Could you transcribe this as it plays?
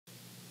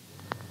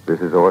This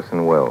is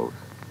Orson Welles.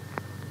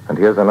 And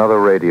here's another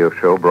radio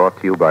show brought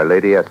to you by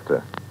Lady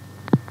Esther.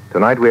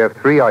 Tonight we have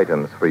 3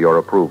 items for your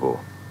approval.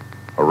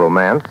 A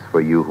romance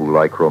for you who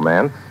like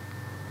romance,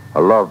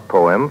 a love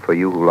poem for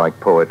you who like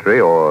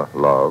poetry or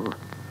love,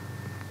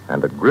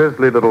 and a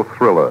grisly little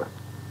thriller.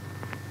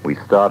 We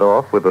start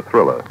off with a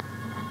thriller.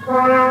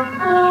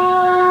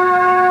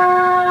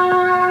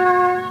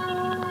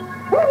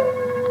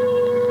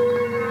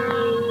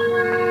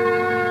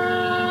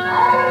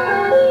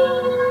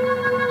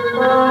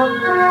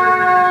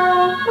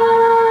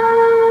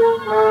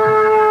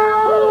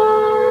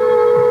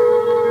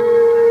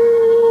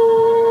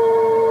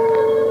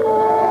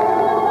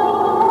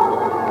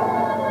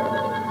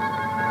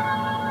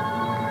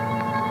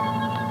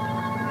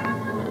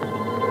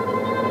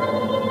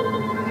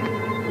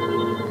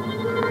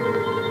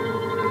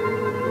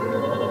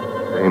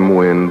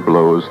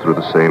 Blows through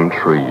the same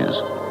trees,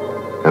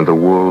 and the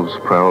wolves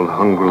prowled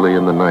hungrily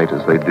in the night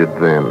as they did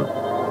then,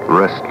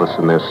 restless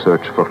in their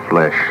search for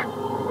flesh.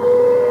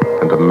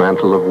 And a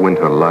mantle of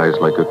winter lies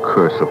like a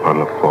curse upon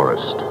the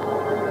forest.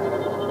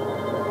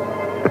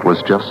 It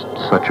was just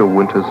such a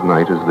winter's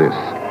night as this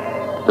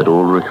that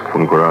Ulrich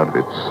von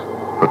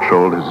Gradwitz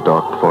patrolled his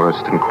dark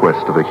forest in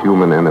quest of a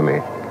human enemy.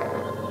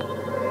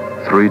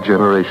 3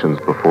 generations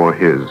before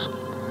his,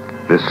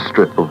 this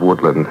strip of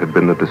woodland had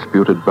been the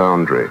disputed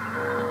boundary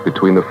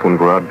between the von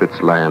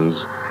Gradwitz lands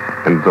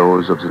and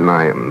those of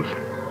Znaim's.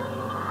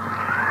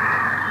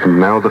 And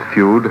now the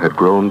feud had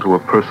grown to a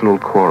personal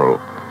quarrel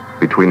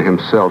between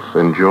himself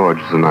and George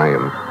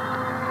Znaim.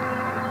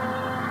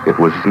 It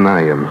was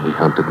Znaim he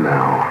hunted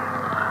now,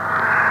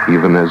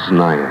 even as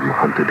Znaim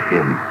hunted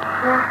him.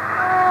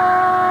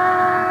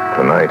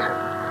 Tonight,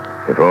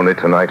 if only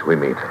tonight we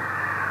meet.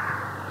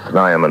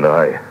 Znaim and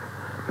I,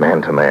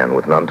 man to man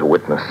with none to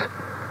witness.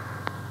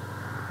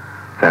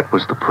 That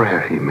was the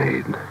prayer he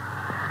made.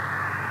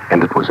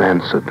 And it was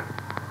answered,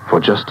 for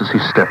just as he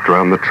stepped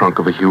around the trunk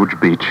of a huge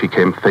beech, he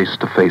came face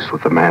to face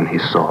with the man he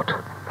sought.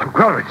 Von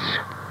Gradwitz!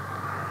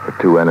 The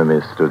 2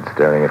 enemies stood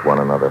staring at one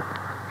another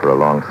for a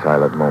long,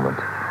 silent moment.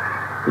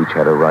 Each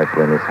had a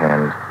rifle in his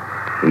hand,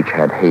 each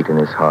had hate in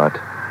his heart,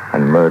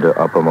 and murder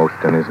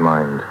uppermost in his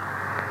mind.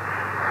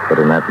 But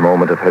in that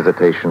moment of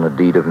hesitation, a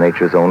deed of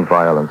nature's own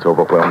violence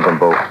overwhelmed them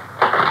both.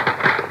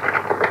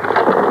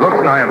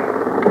 Look, Znaim!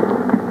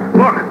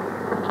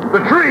 Look! The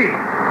tree!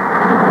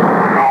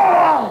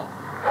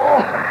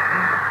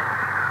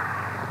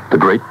 The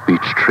great beech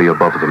tree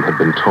above them had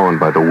been torn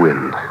by the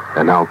wind,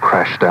 and now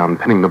crashed down,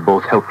 pinning them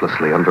both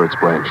helplessly under its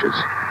branches.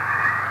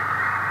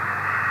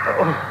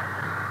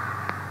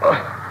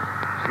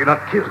 You're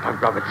not killed, von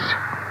Gradwitz.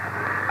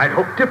 I'd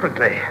hoped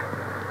differently.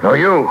 No,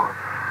 you.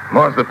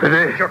 More's the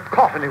pity. You're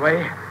caught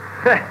anyway.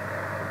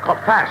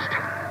 Caught fast.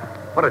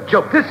 What a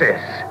joke this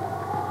is.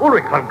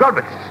 Ulrich von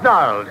Gradwitz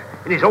snarled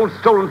in his own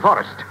stolen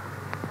forest.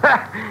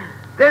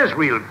 There's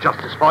real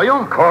justice for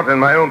you. Caught in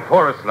my own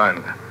forest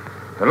land.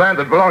 The land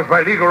that belongs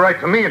by legal right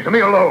to me and to me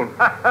alone.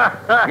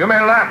 You may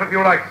laugh if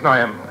you like,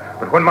 Znaim,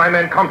 but when my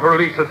men come to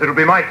release us, it'll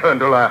be my turn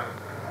to laugh.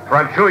 For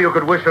I'm sure you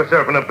could wish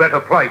yourself in a better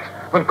plight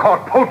than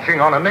caught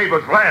poaching on a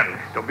neighbor's land.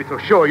 Don't be so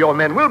sure your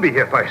men will be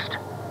here first.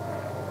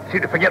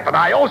 Seem to forget that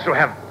I also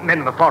have men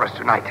in the forest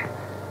tonight.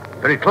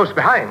 Very close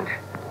behind.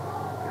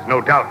 There's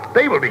no doubt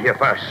they will be here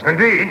first.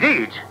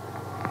 Indeed.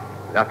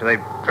 After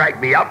they've dragged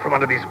me out from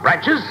under these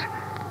branches,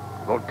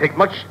 it won't take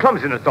much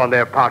clumsiness on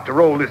their part to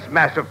roll this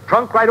massive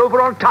trunk right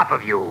over on top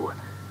of you.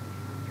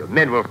 Your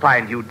men will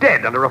find you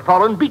dead under a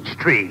fallen beech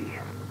tree.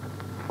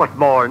 What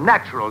more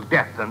natural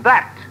death than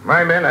that?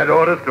 My men had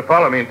orders to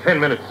follow me in 10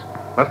 minutes.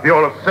 Must be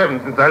all of 7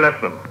 since I left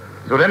them.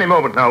 So at any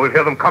moment now, we'll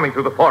hear them coming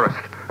through the forest.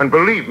 And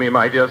believe me,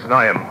 my dear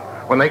Znaim,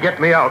 when they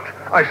get me out,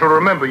 I shall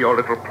remember your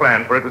little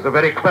plan, for it was a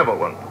very clever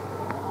one.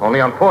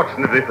 Only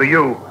unfortunately for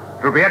you,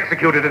 it will be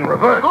executed in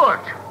reverse.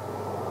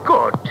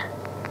 Good.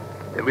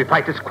 Then we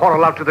fight this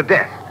quarrel out to the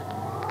death.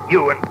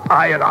 You and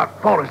I and our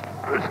forest.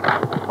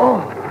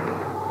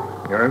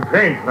 You're in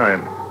pain,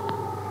 Znaim.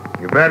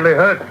 You badly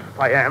hurt? If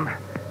I am,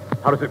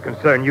 how does it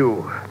concern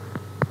you?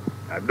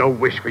 I've no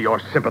wish for your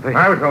sympathy.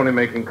 I was only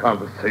making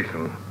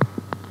conversation.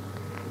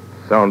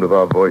 The sound of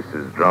our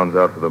voices drowns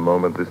out for the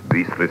moment this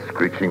beastly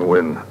screeching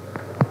wind.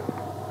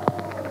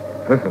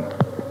 Listen.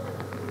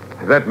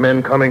 Is that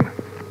men coming?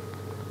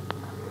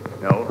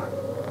 No.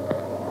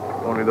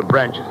 Only the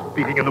branches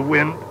beating in the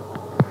wind.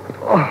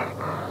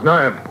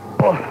 Znaim.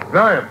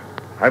 Znaim.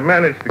 I've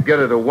managed to get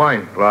at a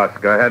wine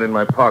flask I had in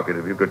my pocket.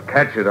 If you could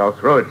catch it, I'll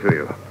throw it to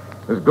you.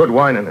 There's good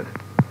wine in it.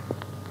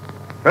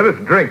 Let us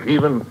drink,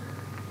 even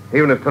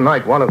if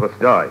tonight one of us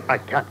dies. I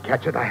can't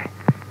catch it. I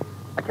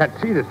can't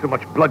see. There's so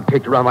much blood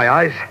caked around my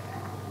eyes.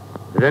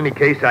 In any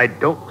case, I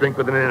don't drink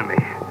with an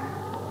enemy.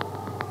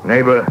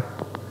 Neighbor,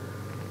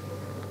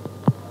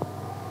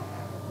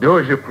 do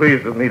as you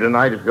please with me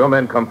tonight if your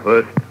men come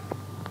first.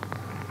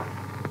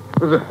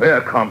 It was a fair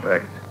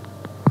compact.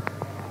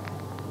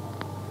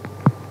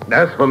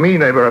 As for me,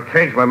 neighbor, I've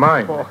changed my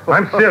mind.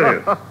 I'm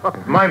serious.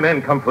 If my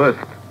men come first,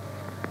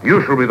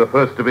 you shall be the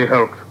first to be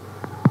helped.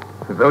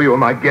 As though you were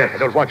my guest. I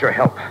don't want your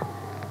help.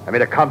 I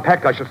made a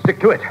compact. I shall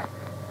stick to it.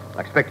 I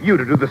expect you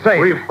to do the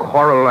same. We've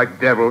quarreled like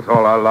devils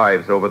all our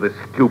lives over this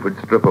stupid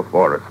strip of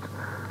forest.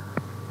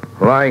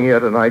 Lying here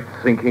tonight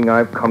thinking,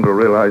 I've come to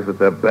realize that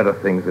there are better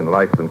things in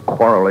life than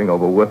quarreling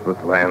over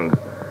worthless land.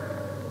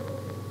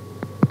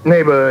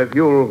 Neighbor, if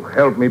you'll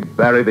help me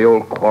bury the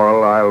old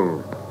quarrel,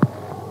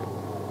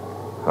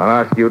 I'll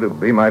ask you to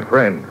be my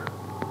friend.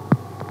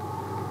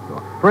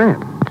 Your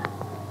friend?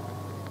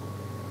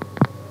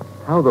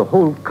 How the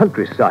whole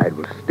countryside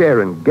will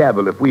stare and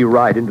gabble if we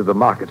ride into the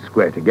market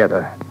square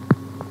together.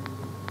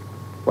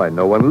 Why,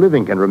 no one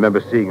living can remember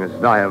seeing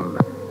Znaim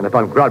and the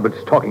von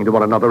Gradwitz talking to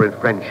one another in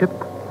friendship.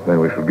 Then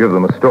we shall give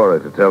them a story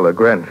to tell their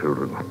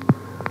grandchildren.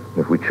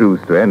 If we choose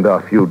to end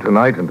our feud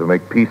tonight and to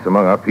make peace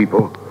among our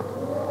people,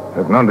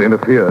 there's none to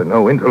interfere,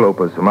 no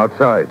interlopers from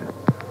outside.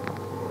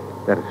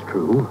 That is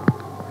true.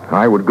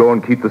 I would go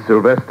and keep the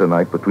Sylvester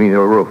night between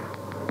your roof,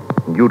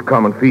 and you'd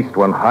come and feast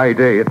one high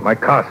day at my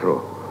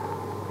castle.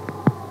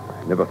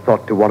 I never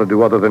thought to want to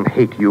do other than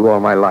hate you all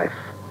my life.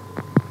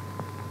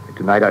 But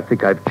tonight I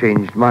think I've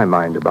changed my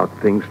mind about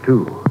things,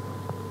 too.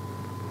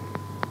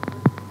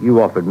 You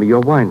offered me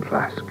your wine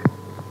flask.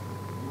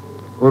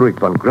 Ulrich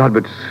von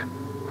Gradwitz,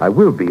 I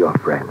will be your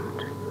friend.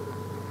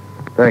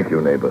 Thank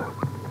you, neighbor.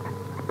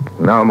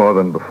 Now more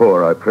than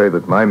before, I pray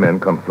that my men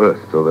come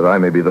first so that I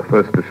may be the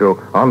first to show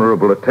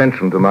honorable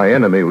attention to my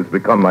enemy who's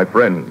become my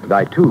friend. And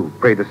I, too,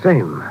 pray the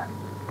same.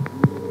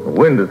 The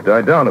wind has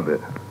died down a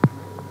bit.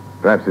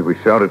 Perhaps if we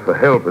shouted for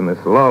help in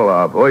this lull,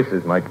 our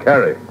voices might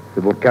carry.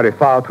 It won't carry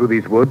far through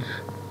these woods,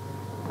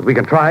 but we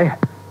can try.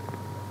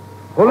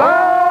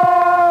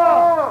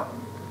 Hola!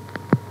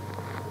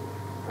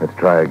 Let's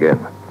try again.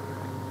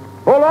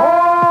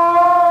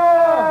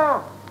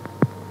 Hola!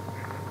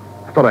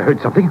 I thought I heard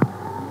something.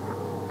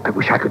 I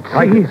wish I could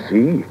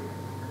see.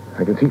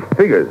 I can see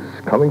figures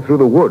coming through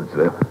the woods.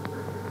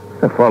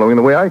 They're following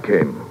the way I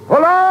came.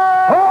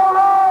 Hola!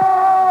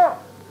 Hola!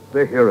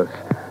 They hear us.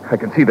 I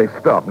can see they've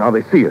stopped. Now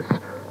they see us.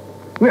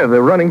 Yeah,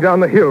 they're running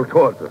down the hill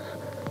towards us.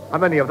 How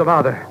many of them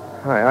are there?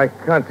 I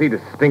can't see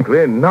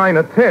distinctly. 9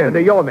 or 10. And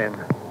they're your men.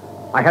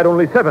 I had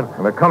only 7.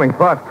 And they're coming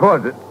fast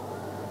towards it.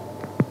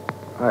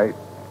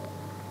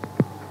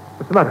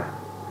 What's the matter?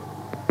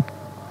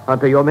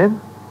 Aren't they your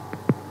men?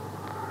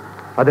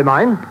 Are they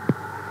mine?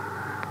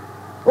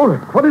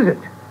 Ulrich, what is it?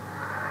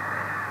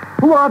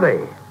 Who are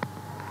they?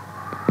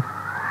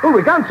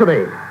 Ulrich, answer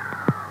me.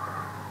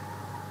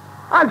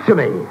 Answer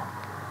me.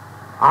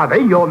 Are they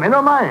your men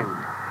or mine?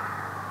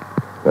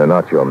 They're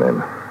not your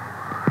men.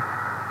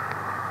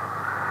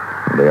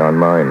 They aren't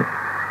mine.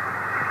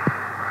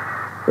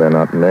 They're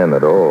not men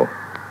at all.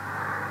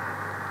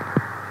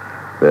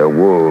 They're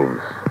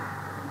wolves.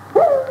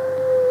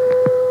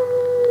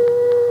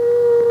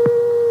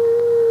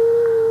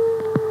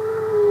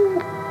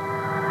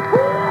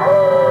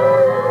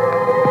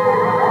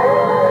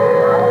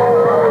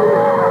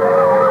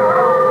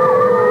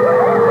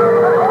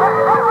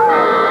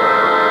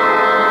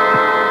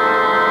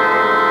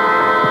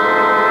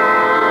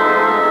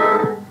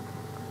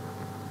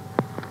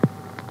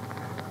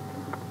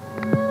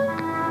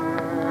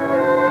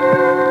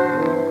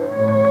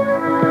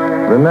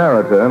 The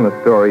narrator in the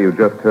story you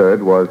just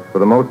heard was, for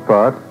the most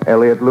part,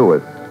 Elliot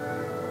Lewis.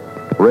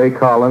 Ray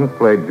Collins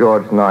played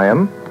George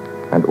Znaim,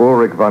 and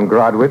Ulrich von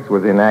Gradwitz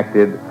was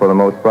enacted, for the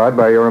most part,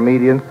 by your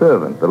immediate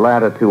servant. The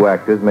latter 2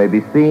 actors may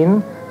be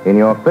seen in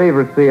your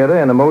favorite theater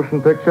in a motion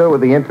picture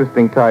with the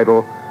interesting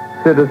title,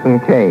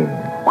 Citizen Kane.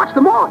 What's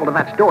the moral of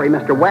that story,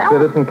 Mr. Wells?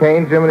 Citizen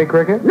Kane, Jiminy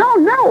Cricket?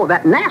 No,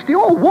 that nasty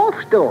old wolf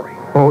story.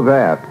 Oh,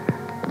 that.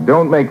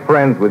 Don't make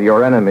friends with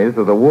your enemies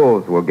or the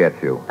wolves will get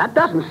you. That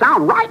doesn't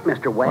sound right,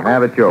 Mr. Wells.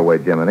 Have it your way,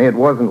 Jiminy. It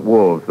wasn't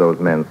wolves those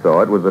men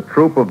saw. It was a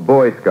troop of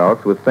Boy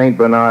Scouts with St.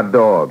 Bernard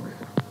dogs.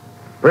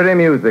 Pretty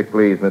music,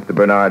 please, Mr.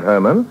 Bernard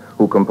Herrmann,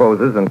 who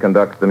composes and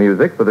conducts the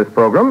music for this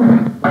program.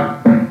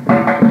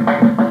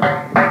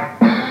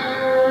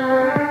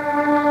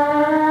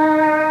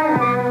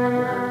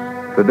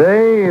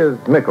 Today is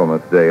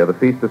Michaelmas Day, or the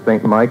Feast of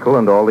St. Michael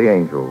and all the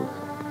angels.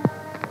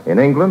 In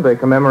England, they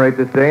commemorate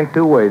this day in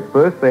 2 ways.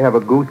 First, they have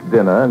a goose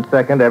dinner, and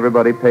second,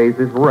 everybody pays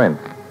his rent.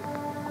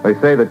 They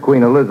say that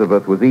Queen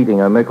Elizabeth was eating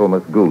a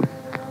Michaelmas goose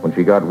when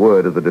she got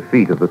word of the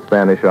defeat of the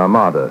Spanish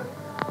Armada.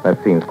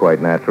 That seems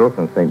quite natural,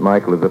 since St.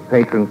 Michael is a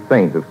patron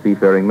saint of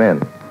seafaring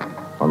men.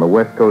 On the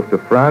west coast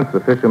of France, a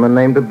fisherman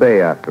named a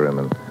bay after him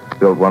and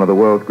built one of the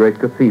world's great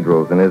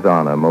cathedrals in his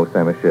honor, Mont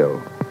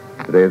Saint-Michel.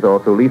 Today is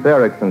also Leif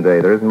Erikson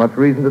Day. There isn't much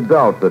reason to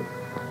doubt that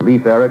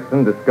Leif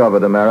Erikson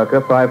discovered America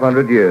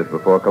 500 years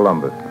before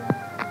Columbus.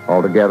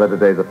 Altogether,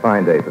 today's a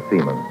fine day for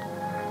seamen.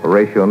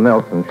 Horatio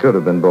Nelson should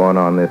have been born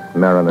on this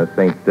Mariner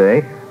Saint's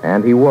Day,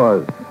 and he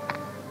was.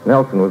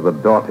 Nelson was the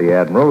doughty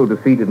admiral who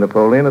defeated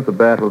Napoleon at the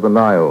Battle of the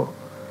Nile.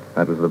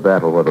 That was the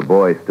battle where the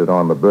boy stood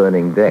on the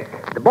burning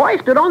deck. The boy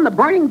stood on the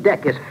burning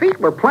deck. His feet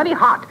were plenty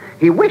hot.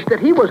 He wished that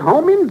he was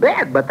home in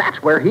bed, but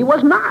that's where he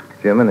was not.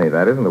 Jiminy,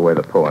 that isn't the way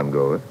the poem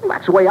goes. Well,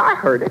 that's the way I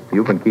heard it.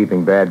 You've been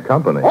keeping bad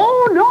company.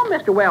 Oh, no,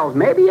 Mr. Wells.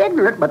 Maybe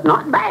ignorant, but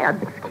not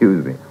bad.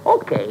 Excuse me.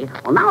 Okay.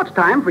 Well, now it's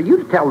time for you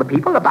to tell the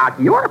people about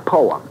your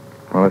poem.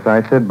 Well, as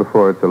I said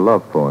before, it's a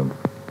love poem.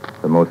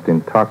 The most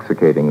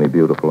intoxicatingly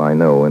beautiful I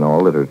know in all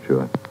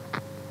literature.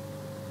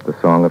 The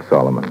Song of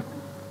Solomon.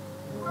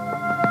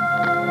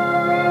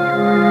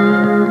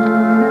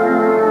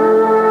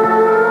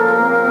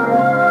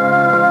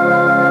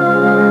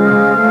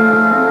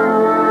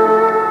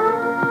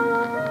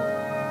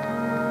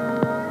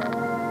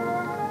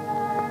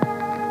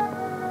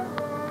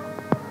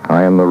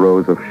 I am the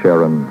rose of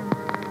Sharon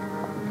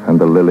and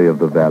the lily of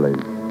the valleys.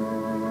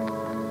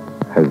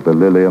 As the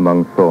lily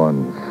among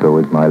thorns, so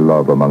is my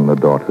love among the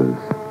daughters.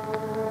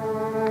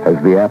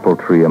 As the apple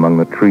tree among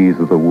the trees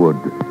of the wood,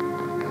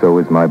 so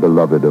is my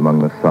beloved among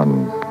the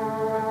sons.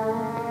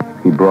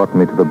 He brought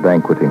me to the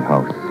banqueting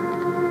house,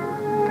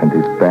 and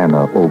his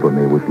banner over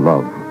me was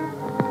love.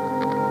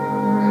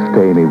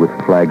 Stay me with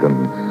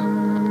flagons,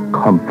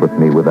 comfort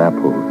me with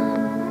apples,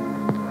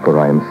 for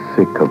I am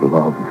sick of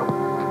love.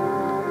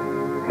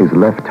 His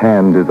left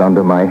hand is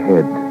under my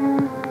head,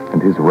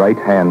 and his right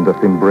hand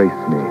doth embrace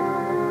me.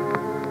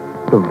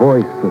 The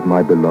voice of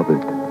my beloved.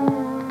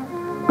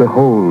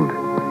 Behold,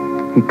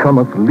 he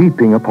cometh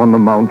leaping upon the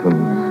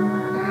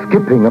mountains,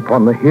 skipping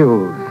upon the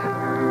hills.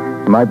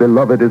 My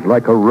beloved is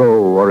like a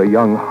roe or a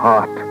young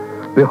hart.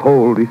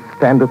 Behold, he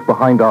standeth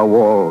behind our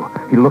wall.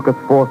 He looketh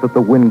forth at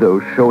the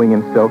window, showing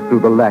himself through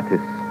the lattice.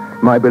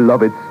 My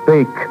beloved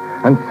spake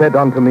and said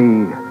unto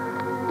me,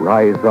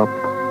 Rise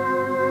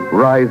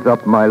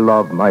up, my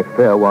love, my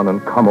fair one,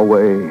 and come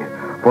away.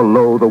 For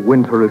lo, the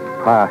winter is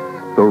past,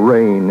 the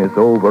rain is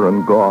over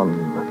and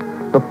gone.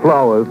 The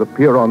flowers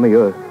appear on the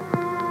earth.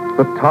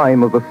 The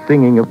time of the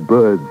singing of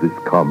birds is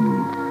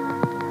come,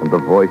 and the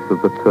voice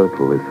of the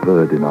turtle is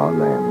heard in our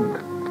land.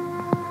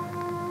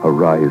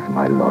 Arise,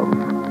 my love,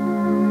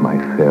 my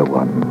fair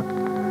one,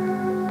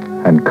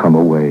 and come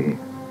away.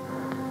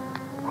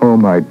 O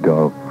my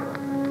dove,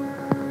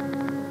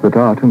 that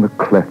art in the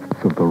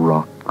clefts of the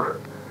rock,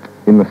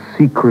 in the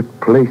secret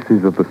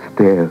places of the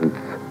stairs,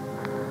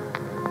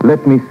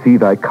 let me see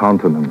thy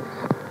countenance.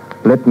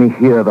 Let me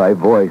hear thy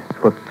voice,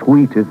 for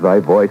sweet is thy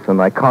voice, and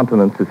thy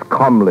countenance is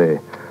comely.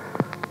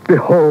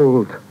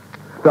 Behold,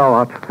 thou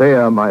art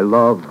fair, my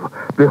love.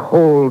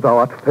 Behold, thou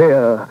art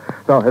fair.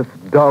 Thou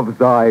hast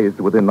dove's eyes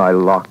within thy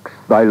locks.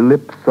 Thy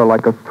lips are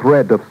like a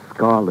thread of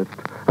scarlet,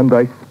 and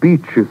thy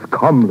speech is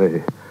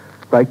comely.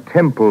 Thy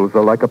temples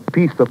are like a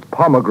piece of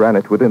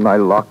pomegranate within thy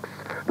locks.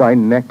 Thy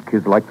neck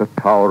is like the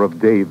Tower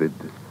of David,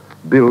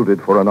 builded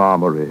for an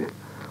armory,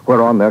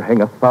 whereon there hang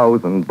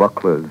 1,000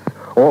 bucklers,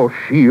 all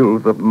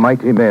shields of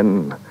mighty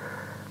men,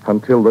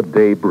 until the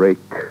day break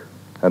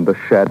and the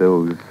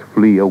shadows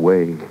flee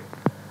away.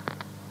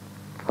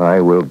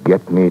 I will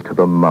get me to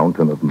the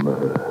mountain of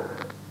myrrh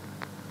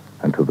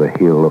and to the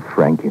hill of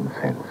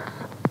frankincense.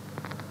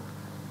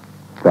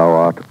 Thou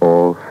art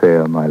all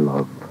fair, my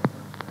love.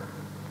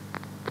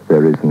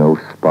 There is no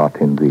spot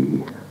in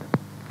thee.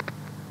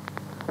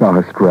 Thou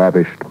hast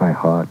ravished my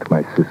heart,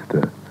 my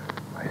sister,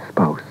 my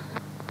spouse.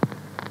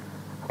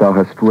 Thou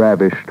hast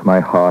ravished my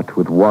heart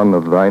with one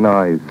of thine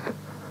eyes,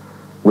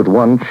 with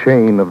one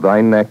chain of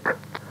thy neck.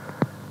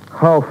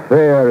 How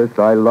fair is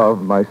thy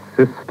love, my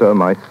sister,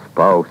 my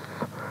spouse.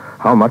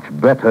 How much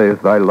better is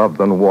thy love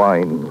than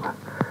wine.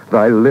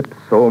 Thy lips,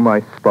 O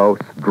my spouse,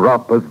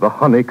 drop as the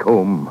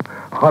honeycomb.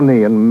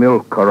 Honey and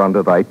milk are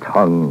under thy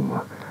tongue.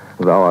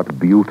 Thou art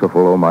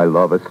beautiful, O my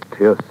love, as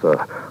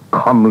Tirzah,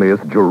 comely as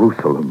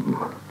Jerusalem,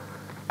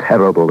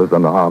 terrible as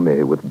an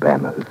army with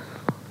banners.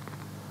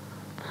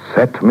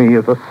 Set me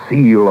as a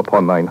seal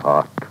upon thine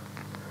heart,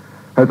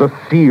 as a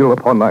seal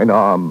upon thine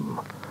arm,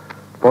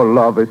 for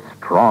love is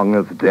strong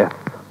as death,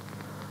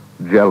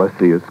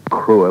 jealousy is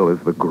cruel as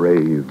the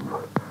grave.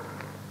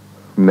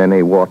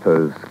 Many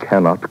waters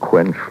cannot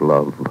quench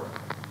love,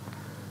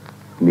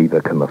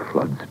 neither can the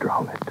floods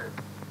drown it.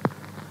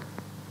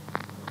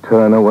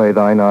 Turn away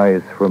thine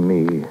eyes from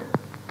me,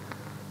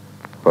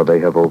 for they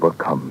have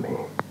overcome me.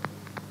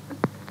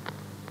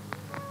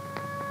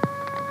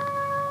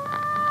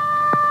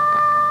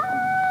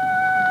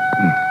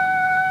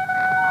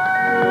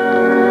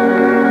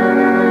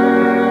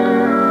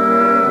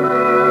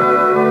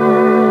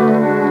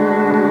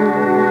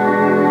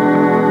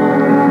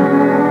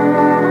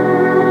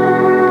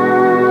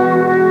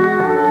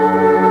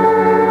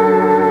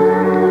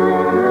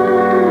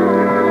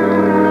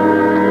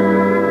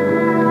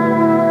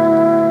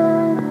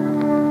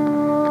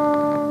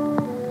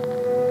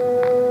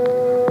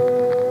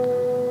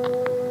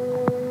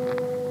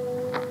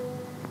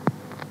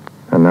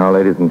 And now,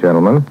 ladies and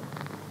gentlemen,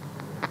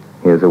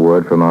 here's a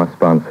word from our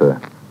sponsor,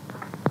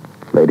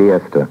 Lady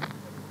Esther.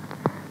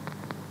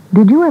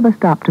 Did you ever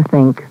stop to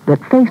think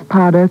that face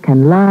powder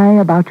can lie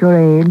about your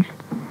age?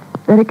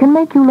 That it can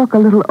make you look a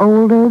little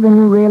older than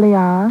you really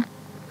are?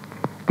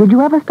 Did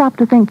you ever stop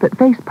to think that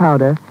face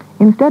powder,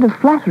 instead of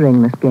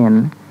flattering the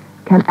skin,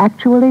 can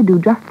actually do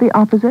just the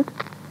opposite?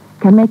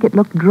 Can make it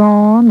look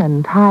drawn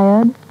and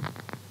tired?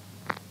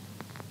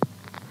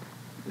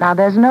 Now,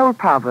 there's an old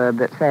proverb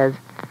that says,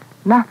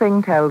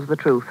 nothing tells the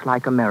truth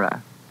like a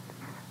mirror.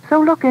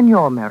 So look in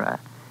your mirror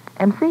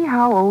and see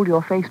how old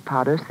your face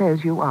powder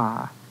says you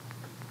are.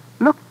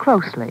 Look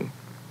closely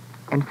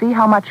and see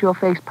how much your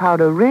face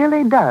powder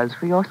really does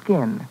for your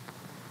skin.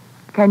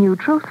 Can you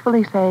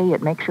truthfully say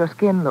it makes your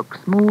skin look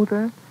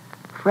smoother,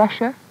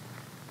 fresher?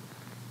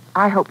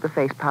 I hope the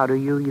face powder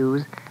you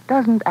use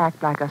doesn't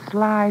act like a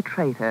sly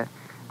traitor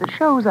that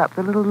shows up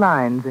the little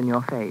lines in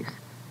your face,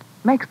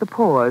 makes the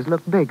pores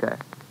look bigger.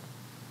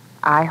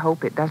 I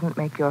hope it doesn't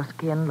make your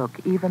skin look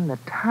even the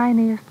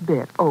tiniest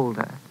bit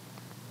older.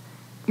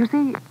 You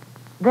see,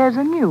 there's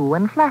a new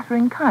and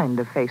flattering kind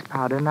of face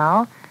powder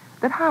now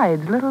that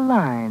hides little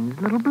lines,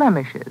 little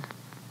blemishes.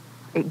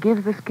 It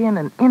gives the skin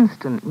an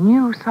instant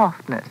new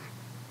softness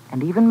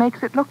and even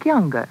makes it look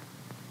younger.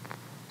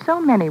 So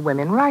many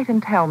women write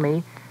and tell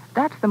me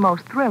that's the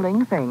most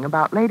thrilling thing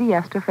about Lady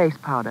Esther face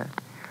powder,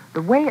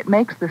 the way it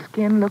makes the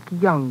skin look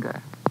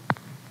younger.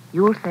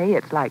 You'll say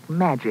it's like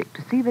magic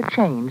to see the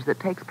change that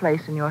takes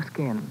place in your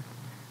skin,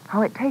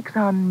 how it takes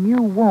on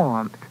new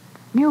warmth,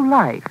 new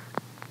life.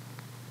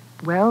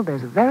 Well,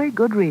 there's a very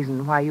good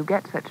reason why you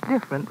get such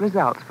different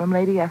results from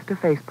Lady Esther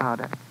face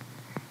powder.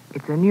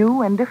 It's a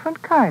new and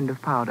different kind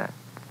of powder.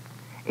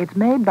 It's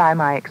made by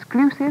my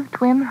exclusive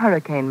twin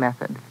hurricane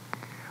method,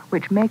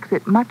 which makes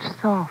it much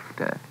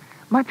softer,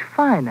 much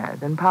finer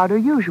than powder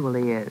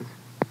usually is.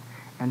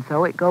 And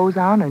so it goes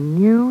on a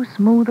new,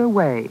 smoother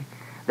way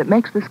that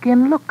makes the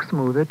skin look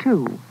smoother,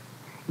 too.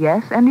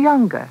 Yes, and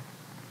younger,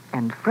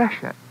 and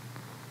fresher.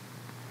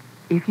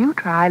 If you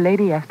try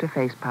Lady Esther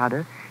face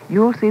powder,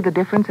 you'll see the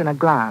difference in a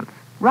glance,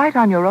 right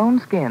on your own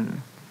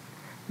skin.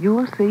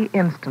 You'll see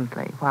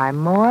instantly why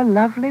more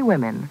lovely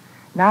women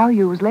now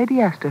use Lady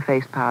Esther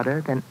face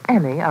powder than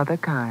any other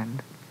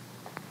kind.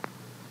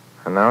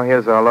 And now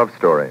here's our love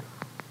story.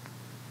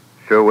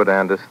 Sherwood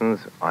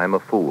Anderson's I'm a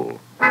Fool.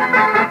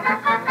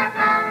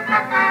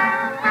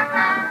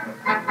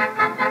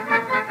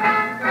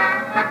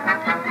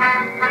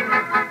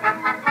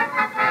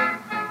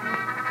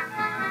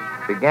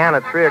 Began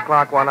at 3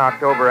 o'clock one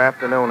October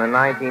afternoon in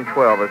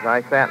 1912 as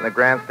I sat in the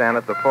grandstand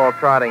at the fall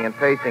trotting and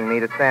pacing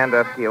meet at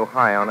Sandusky,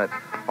 Ohio, and it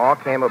all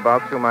came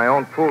about through my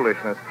own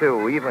foolishness,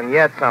 too. Even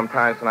yet,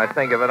 sometimes when I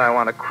think of it, I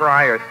want to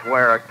cry or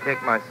swear or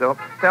kick myself.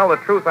 Tell the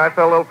truth, I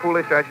felt a little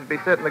foolish I should be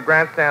sitting in the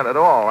grandstand at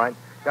all. I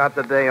got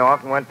the day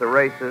off and went to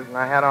races, and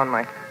I had on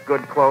my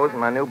good clothes and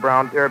my new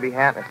brown derby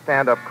hat and a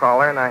stand-up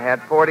collar, and I had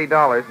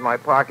 $40 in my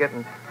pocket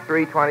and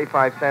 3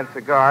 25-cent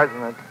cigars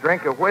and a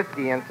drink of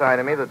whiskey inside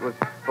of me that was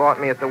bought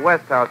me at the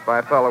West House by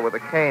a fellow with a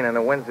cane and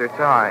a Windsor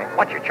tie.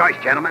 What's your choice,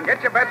 gentlemen?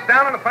 Get your bets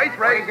down on the face race.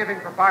 What are you giving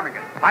for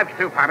Farmington?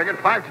 5-2, Farmington.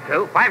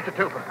 5-2.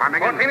 5-2 for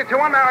Farmington. 14-2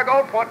 on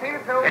Marigold.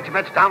 14-2. Get your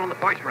bets down on the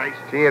first race.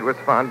 Gee, it was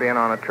fun being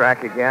on a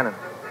track again, and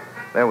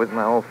there was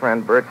my old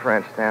friend Bert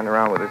French standing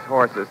around with his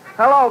horses.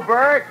 Hello,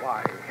 Bert.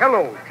 Why,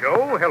 hello,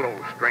 Joe. Hello,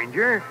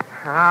 stranger.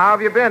 How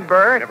have you been,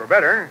 Bert? Never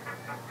better.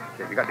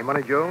 Say, you got any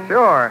money, Joe?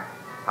 Sure.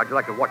 How'd you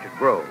like to watch it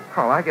grow?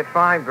 I like it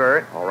fine,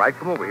 Bert. All right,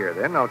 come over here,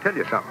 then. I'll tell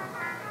you something.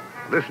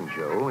 Listen,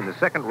 Joe, in the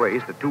second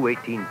race, the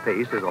 2:18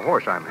 pace, there's a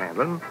horse I'm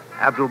handling,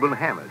 Abdul bin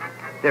Hamid.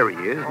 There he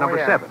is,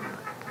 number 7.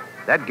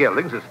 That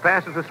gelding's as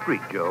fast as a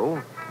streak,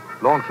 Joe.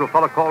 Belongs to a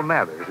fellow called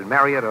Mathers in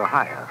Marietta,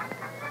 Ohio.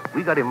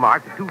 We got him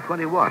marked at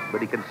 2:21,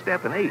 but he can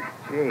step in 8.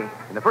 Gee.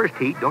 In the first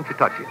heat, don't you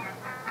touch him.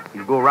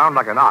 He'll go around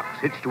like an ox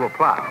hitched to a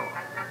plow.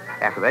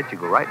 After that, you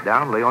go right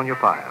down, lay on your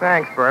pile.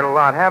 Thanks, Bert, a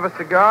lot. Have a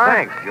cigar?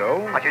 Thanks, Joe.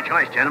 What's your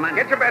choice, gentlemen?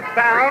 Get your bets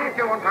down.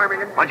 You on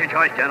Farmington. What's your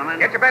choice, gentlemen?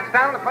 Get your bets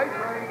down on the face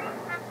race.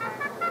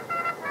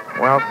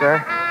 Well,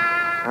 sir,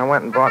 I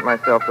went and bought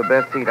myself the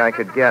best seat I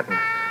could get, and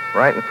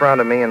right in front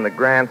of me in the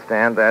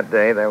grandstand that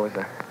day, there was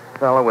a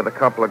fellow with a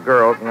couple of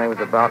girls, and they was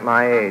about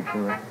my age,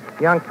 and the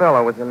young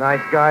fellow was a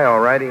nice guy,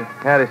 all right. He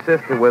had his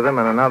sister with him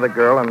and another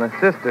girl, and the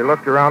sister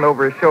looked around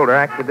over his shoulder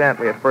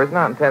accidentally at first,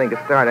 not intending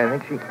to start. I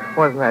think she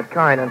wasn't that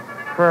kind, and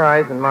her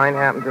eyes and mine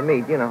happened to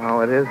meet. You know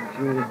how it is.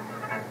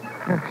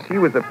 She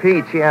was a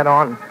peach. She had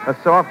on a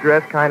soft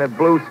dress, kind of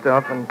blue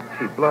stuff, and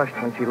she blushed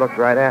when she looked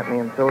right at me,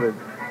 and so did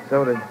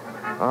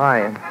I.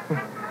 And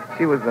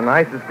she was the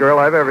nicest girl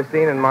I've ever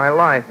seen in my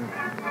life. And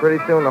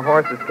pretty soon the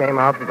horses came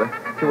out for the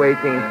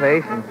 2:18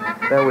 pace, and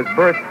there was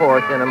Bert's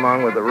horse in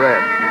among with the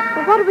rest.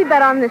 Well, what do we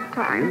bet on this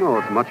time? You know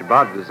as much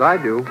about it as I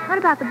do. What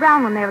about the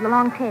brown one there with the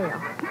long tail?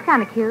 He's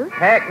kind of cute.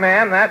 Heck,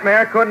 man, that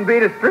mare couldn't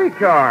beat a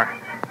streetcar.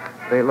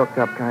 They looked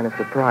up kind of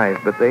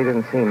surprised, but they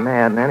didn't seem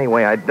mad. And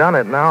anyway, I'd done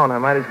it now, and I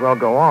might as well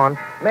go on.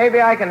 Maybe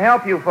I can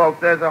help you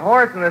folks. There's a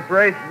horse in this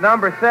race,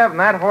 number 7.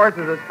 That horse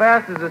is as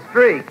fast as a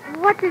streak.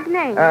 What's his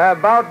name?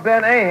 About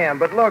Ben Aham.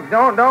 But look,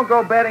 don't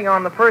go betting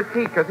on the first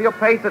heat, because he'll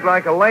pace it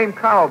like a lame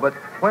cow. But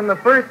when the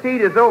first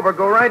heat is over,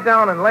 go right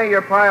down and lay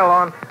your pile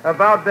on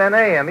About Ben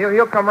Aham.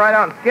 He'll come right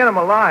out and skin him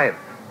alive.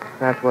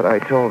 That's what I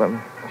told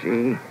him.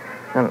 Gee.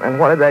 And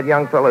what did that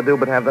young fellow do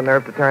but have the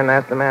nerve to turn and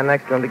ask the man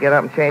next to him to get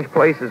up and change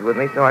places with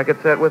me so I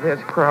could sit with his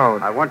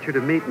crowd? I want you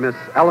to meet Miss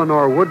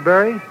Eleanor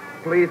Woodbury.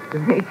 Pleased to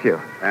meet you.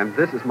 And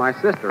this is my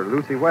sister,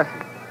 Lucy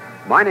Wesson.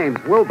 My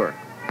name's Wilbur.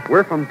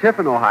 We're from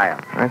Tiffin, Ohio.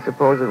 I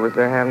suppose it was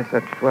their having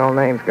such swell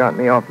names got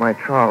me off my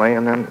trolley,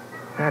 and then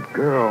that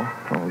girl.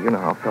 Oh, you know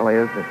how a fella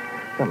is.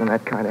 Some of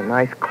that kind of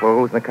nice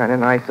clothes and the kind of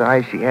nice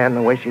eyes she had and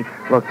the way she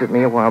looked at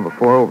me a while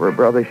before over her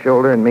brother's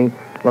shoulder and me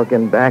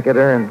looking back at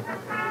her and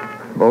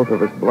both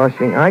of us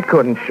blushing. I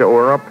couldn't show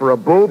her up for a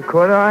boob,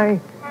 could I?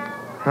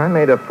 I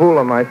made a fool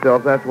of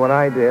myself, that's what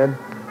I did.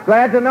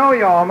 Glad to know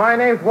you all. My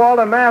name's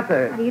Walter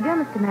Mathers. How do you do,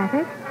 Mr.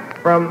 Mathers?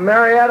 From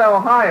Marietta,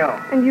 Ohio.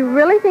 And you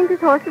really think this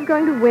horse is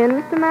going to win,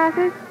 Mr.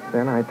 Mathers?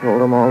 Then I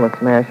told him all the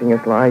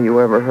smashingest lie you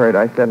ever heard.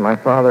 I said my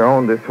father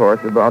owned this horse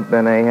about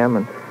Ben Aham,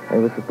 and it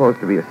was supposed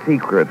to be a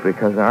secret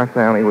because our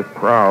family was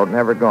proud,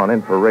 never gone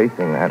in for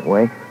racing that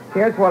way.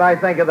 Here's what I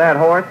think of that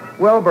horse.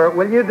 Wilbur,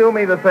 will you do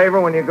me the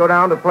favor when you go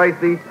down to place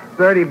these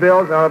 30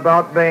 bills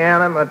about Ben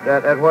Aham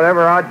at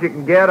whatever odds you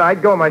can get?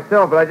 I'd go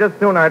myself, but I just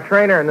soon our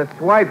trainer and the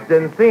swipes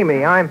didn't see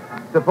me. I'm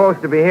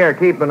supposed to be here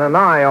keeping an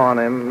eye on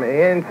him,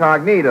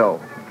 incognito.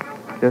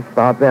 Just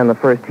about then, the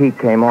first heat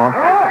came off.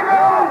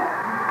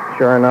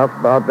 Sure enough,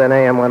 about Ben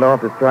Aham went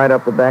off to stride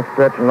up the back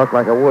stretch and looked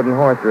like a wooden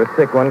horse or a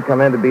sick one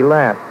come in to be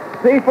last.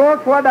 See,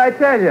 folks, what'd I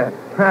tell you?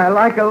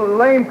 Like a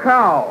lame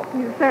cow.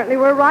 You certainly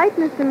were right,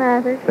 Mr.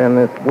 Mathers. Then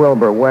this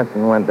Wilbur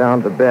Wesson went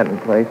down to the betting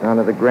place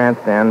under the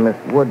grandstand, Miss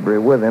Woodbury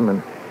with him,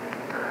 and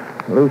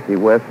Lucy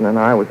Wesson and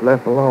I was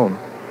left alone,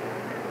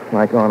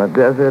 like on a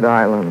desert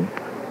island.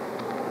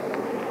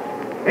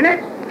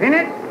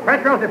 Peanuts,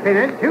 fresh roasted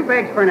peanuts, 2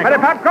 bags per nickel.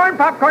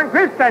 Popcorn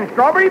crisp, and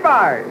strawberry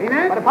bars.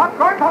 Peanuts.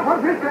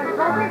 Popcorn crisp, and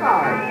strawberry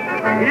bars.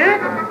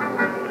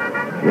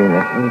 Peanuts. Gee,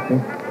 Miss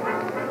Lucy,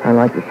 I'd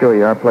like to show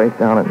you our place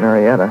down at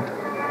Marietta.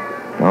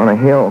 It's on a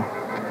hill.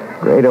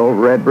 Great old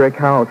red brick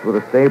house with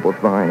a stables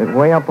behind it,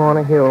 way up on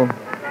a hill.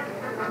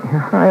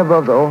 High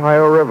above the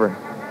Ohio River.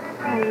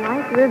 I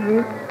like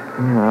rivers.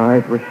 Her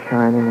eyes were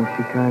shining, and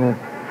she kind of,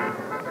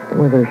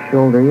 with her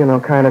shoulder,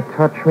 kind of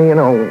touched me.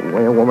 The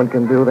way a woman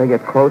can do. They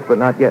get close, but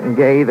not get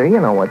engaged. You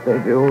know what they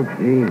do.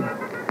 Gee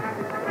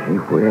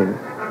whiz.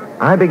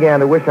 I began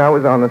to wish I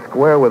was on the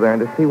square with her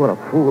and to see what a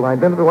fool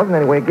I'd been. There wasn't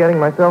any way of getting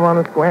myself on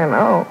the square,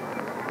 no.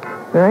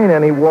 There ain't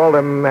any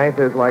Walter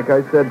Mathers, like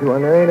I said to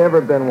him. There ain't ever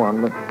been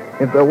one. But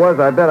if there was,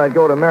 I bet I'd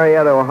go to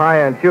Marietta,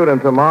 Ohio, and shoot him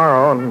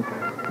tomorrow. And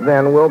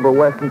then Wilbur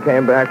Weston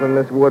came back with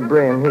Miss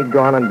Woodbury, and he'd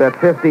gone and bet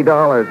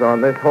 $50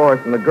 on this horse,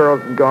 and the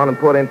girls had gone and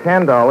put in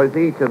 $10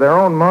 each of their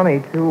own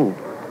money, too.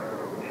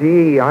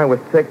 Gee, I was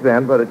sick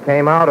then, but it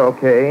came out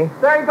okay.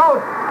 There he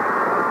goes.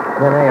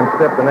 Ben Aham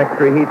stepped the next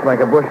 3 heats like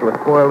a bushel of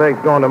spoiled eggs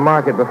going to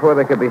market before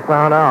they could be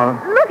found out.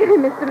 Look at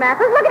him, Mr.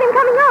 Mathers. Look at him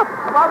coming up.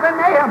 About Ben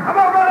Aham.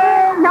 About Ben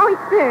Aham. Now he's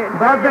third.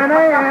 About Ben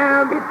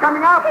Aham. He's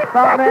coming up. He's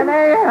About Ben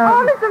second. Aham.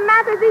 Oh, Mr.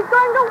 Mathers, he's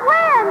going to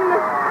win.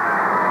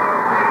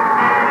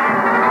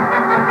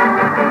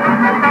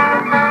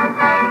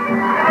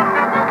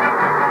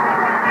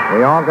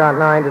 We all got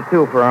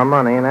 9-2 for our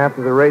money, and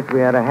after the race, we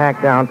had a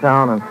hack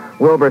downtown, and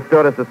Wilbur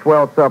stood us a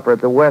swell supper at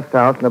the West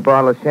House and a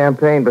bottle of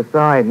champagne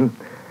beside, and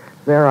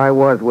there I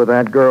was with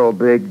that girl,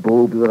 big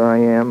boob that I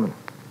am.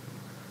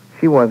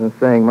 She wasn't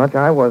saying much.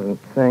 I wasn't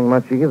saying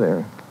much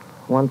either.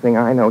 One thing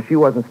I know, she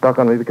wasn't stuck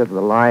on me because of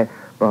the lie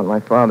about my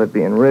father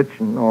being rich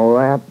and all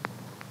that.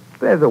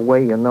 There's a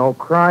way,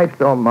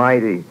 Christ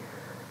almighty.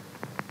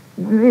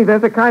 See,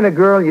 there's the kind of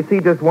girl you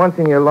see just once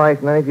in your life,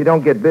 and then if you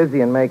don't get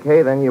busy and make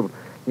hay, then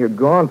you're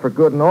gone for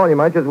good and all. You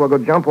might just well go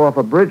jump off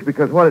a bridge,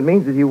 because what it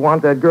means is you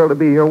want that girl to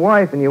be your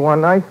wife, and you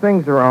want nice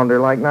things around her,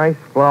 like nice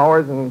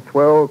flowers and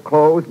swell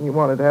clothes, and you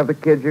want her to have the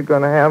kids you're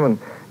going to have, and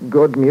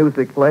good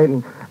music played,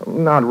 and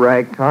not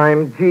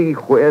ragtime. Gee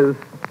whiz.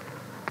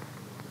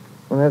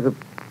 Well, there's a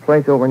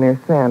place over near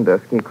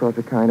Sandusky across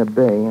a kind of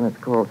bay, and it's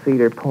called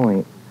Cedar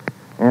Point.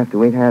 After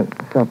we'd had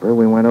supper,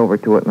 we went over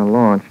to it in a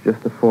launch,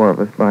 just the 4 of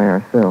us by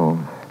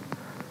ourselves.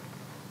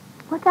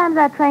 What time's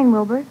that train,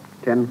 Wilbur?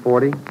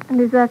 10:40.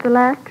 And is that the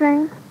last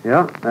train?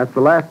 Yeah, that's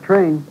the last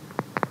train.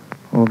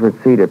 Over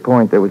at Cedar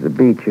Point, there was a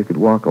beach you could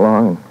walk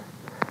along and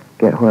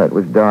get where it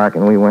was dark,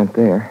 and we went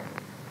there.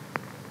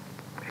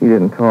 She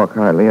didn't talk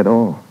hardly at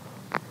all.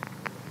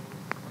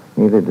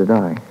 Neither did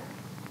I.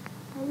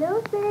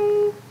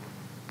 Lucy!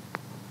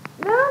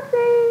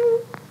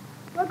 Lucy!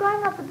 We're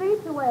going up the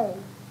beach a ways.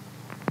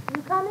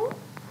 You coming?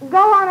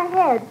 Go on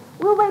ahead.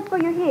 We'll wait for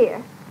you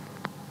here.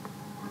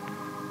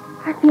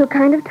 I feel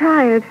kind of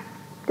tired,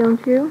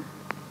 don't you?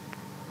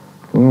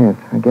 Yes,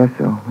 I guess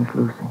so, Miss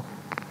Lucy.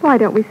 Why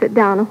don't we sit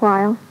down a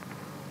while?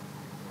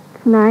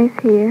 It's nice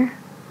here.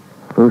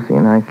 Lucy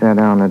and I sat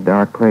down in a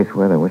dark place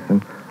where there were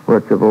some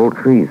roots of old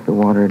trees the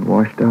water had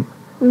washed up.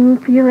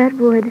 Feel that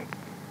wood.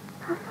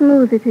 How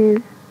smooth it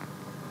is.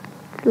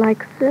 It's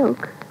like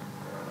silk.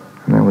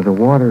 And there was a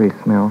watery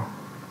smell.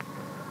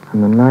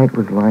 And the night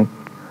was like,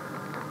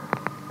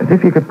 as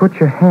if you could put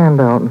your hand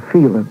out and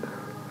feel it.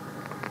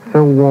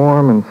 So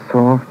warm and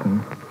soft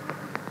and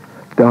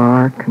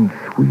dark and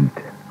sweet.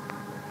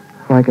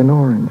 Like an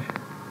orange.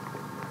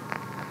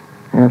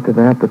 After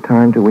that, the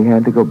time till we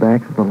had to go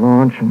back to the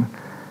launch and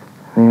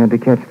they had to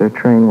catch their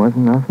train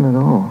wasn't nothing at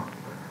all.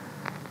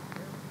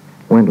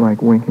 Went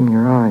like winking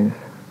your eyes.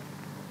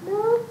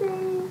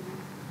 Lucy!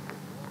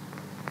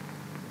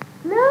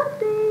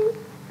 Lucy!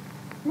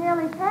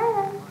 Nearly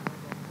 10.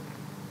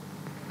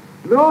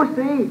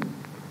 Lucy!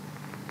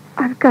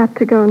 I've got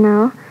to go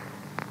now.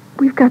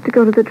 We've got to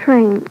go to the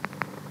train.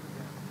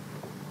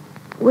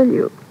 Will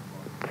you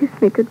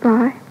kiss me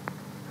goodbye.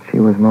 She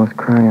was most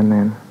crying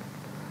then.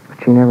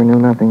 But she never knew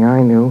nothing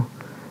I knew.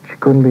 She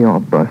couldn't be all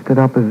busted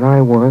up as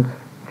I was.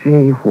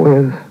 Gee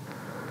whiz.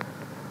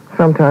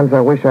 Sometimes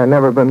I wish I'd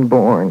never been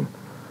born.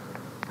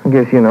 I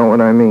guess you know what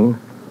I mean.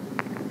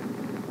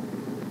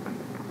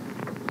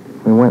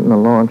 We went in the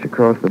launch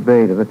across the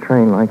bay to the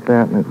train like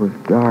that, and it was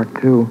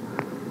dark, too.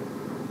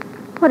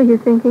 What are you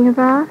thinking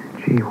about?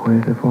 Gee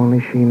whiz, if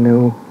only she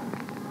knew.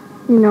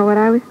 You know what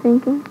I was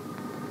thinking?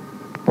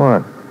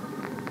 What?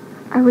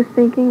 I was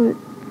thinking that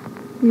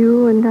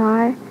you and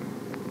I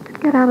could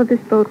get out of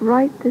this boat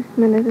right this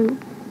minute and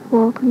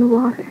walk in the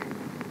water.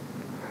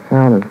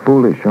 Sounded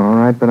foolish, all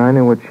right, but I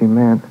knew what she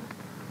meant.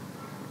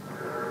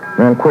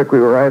 Then quick, we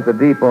were right at the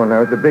depot, and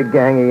there was a big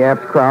gang of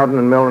yaps crowding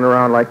and milling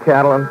around like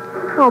cattle, and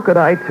how could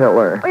I tell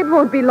her? It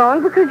won't be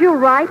long because you'll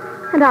write,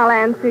 and I'll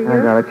answer you.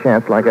 I got a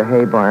chance like a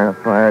hay barn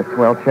afire.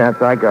 Swell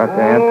chance I got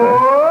to answer.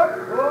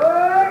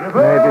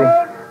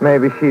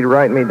 Maybe she'd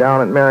write me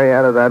down at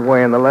Marietta that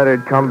way, and the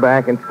letter'd come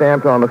back and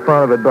stamped on the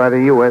front of it by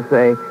the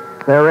USA.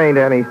 There ain't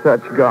any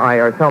such guy,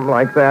 or something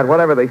like that.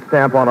 Whatever they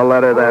stamp on a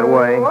letter that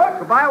way.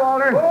 Goodbye,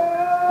 Walter.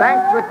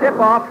 Thanks for the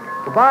tip-off.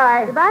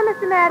 Goodbye. Goodbye,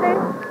 Mr.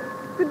 Maddox.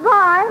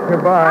 Goodbye.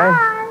 Goodbye.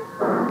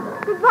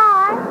 Bye.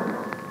 Goodbye.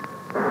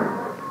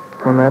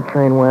 When that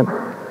train went,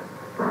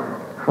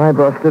 I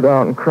busted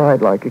out and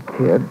cried like a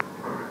kid.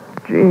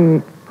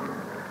 Gee,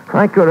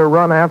 I could have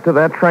run after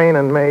that train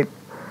and made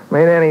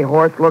any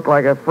horse look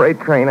like a freight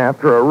train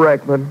after a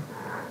wreck, but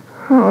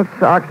oh,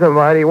 socks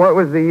almighty, what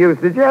was the use?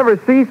 Did you ever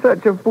see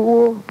such a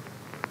fool?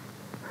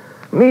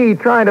 Me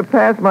trying to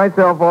pass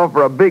myself off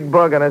for a big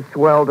bug and a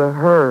swell to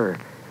her.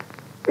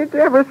 Did you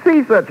ever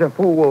see such a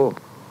fool?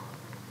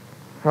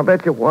 I'll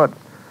bet you what,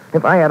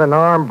 if I had an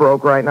arm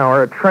broke right now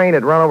or a train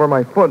had run over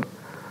my foot,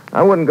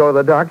 I wouldn't go to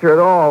the doctor at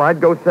all.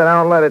 I'd go sit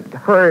down and let it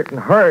hurt and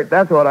hurt.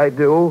 That's what I'd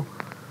do.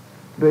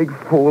 Big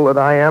fool that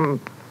I am.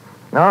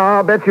 Now,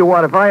 I'll bet you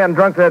what, if I hadn't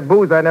drunk that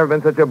booze, I'd never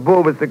been such a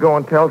boob as to go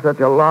and tell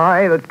such a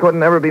lie that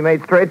couldn't ever be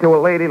made straight to a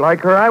lady like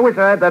her. I wish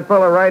I had that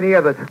fella right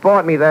here that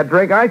bought me that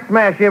drink. I'd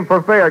smash him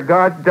for fair,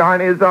 gosh darn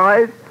his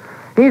eyes.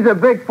 He's a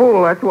big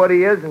fool, that's what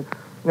he is. And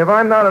if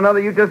I'm not another,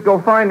 you just go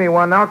find me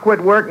one. I'll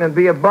quit working and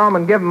be a bum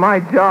and give him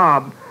my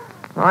job.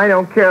 I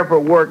don't care for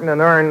working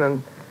and earning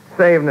and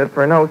saving it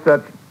for no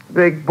such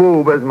big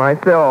boob as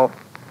myself.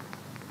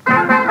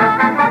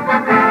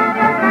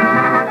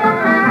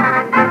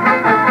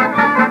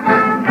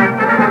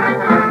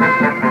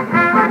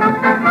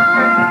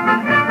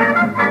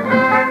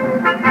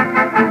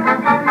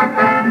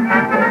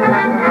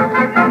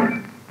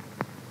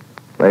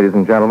 Ladies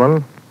and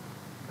gentlemen,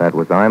 that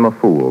was I'm a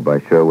Fool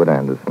by Sherwood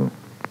Anderson.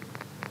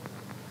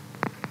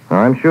 Now,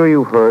 I'm sure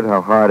you've heard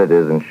how hard it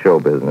is in show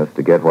business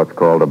to get what's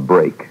called a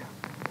break.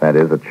 That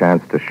is, a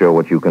chance to show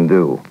what you can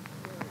do.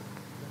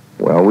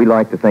 Well, we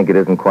like to think it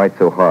isn't quite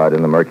so hard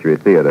in the Mercury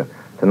Theater.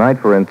 Tonight,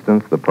 for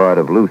instance, the part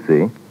of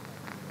Lucy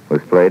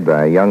was played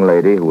by a young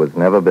lady who has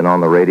never been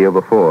on the radio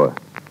before.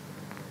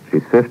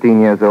 She's 15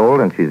 years old,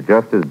 and she's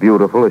just as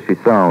beautiful as she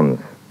sounds.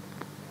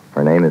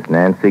 Her name is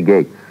Nancy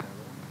Gates.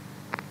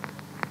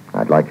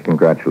 I'd like to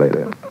congratulate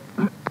her.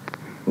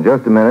 In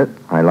just a minute,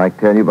 I'd like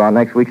to tell you about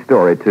next week's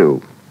story,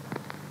 too.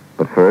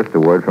 But first, a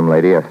word from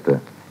Lady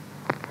Esther.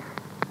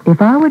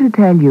 If I were to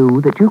tell you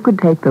that you could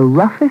take the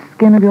roughest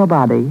skin of your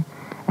body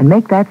and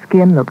make that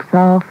skin look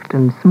soft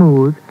and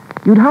smooth,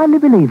 you'd hardly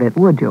believe it,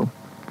 would you?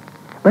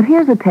 But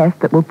here's a test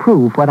that will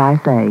prove what I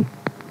say.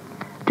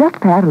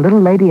 Just pat a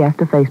little Lady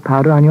Esther face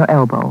powder on your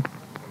elbow.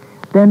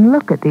 Then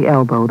look at the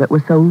elbow that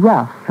was so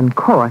rough and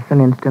coarse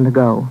an instant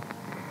ago.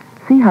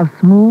 See how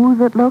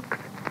smooth it looks?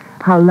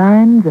 How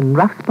lines and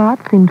rough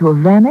spots seem to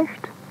have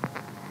vanished?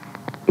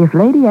 If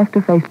Lady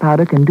Esther face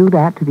powder can do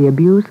that to the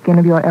abused skin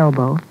of your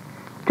elbow,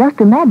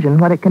 just imagine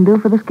what it can do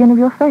for the skin of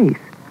your face.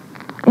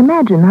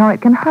 Imagine how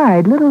it can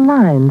hide little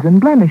lines and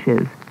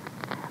blemishes.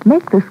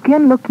 Make the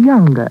skin look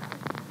younger.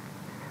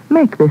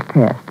 Make this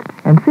test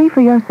and see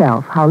for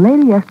yourself how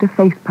Lady Esther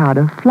face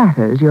powder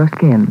flatters your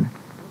skin.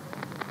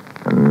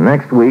 And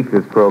next week,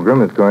 this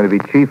program is going to be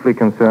chiefly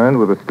concerned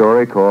with a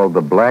story called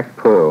The Black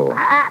Pearl.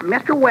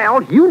 Mr.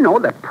 Wells, you know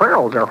that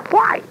pearls are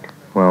white.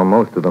 Well,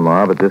 most of them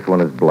are, but this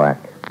one is black,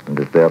 and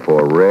is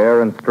therefore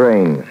rare and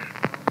strange.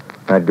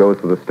 That goes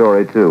for the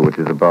story, too, which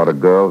is about a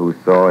girl who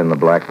saw in the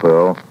Black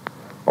Pearl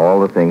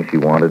all the things she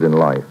wanted in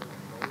life.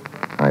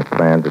 I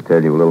planned to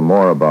tell you a little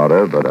more about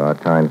her, but our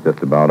time's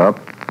just about up.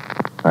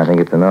 I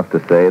think it's enough to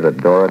say that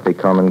Dorothy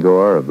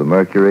Commingore of the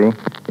Mercury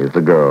is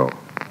the girl.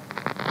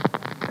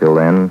 Till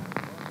then,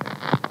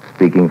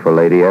 speaking for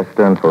Lady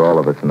Esther and for all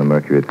of us in the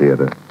Mercury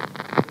Theater,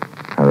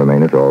 I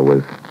remain as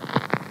always,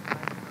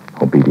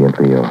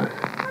 obediently yours.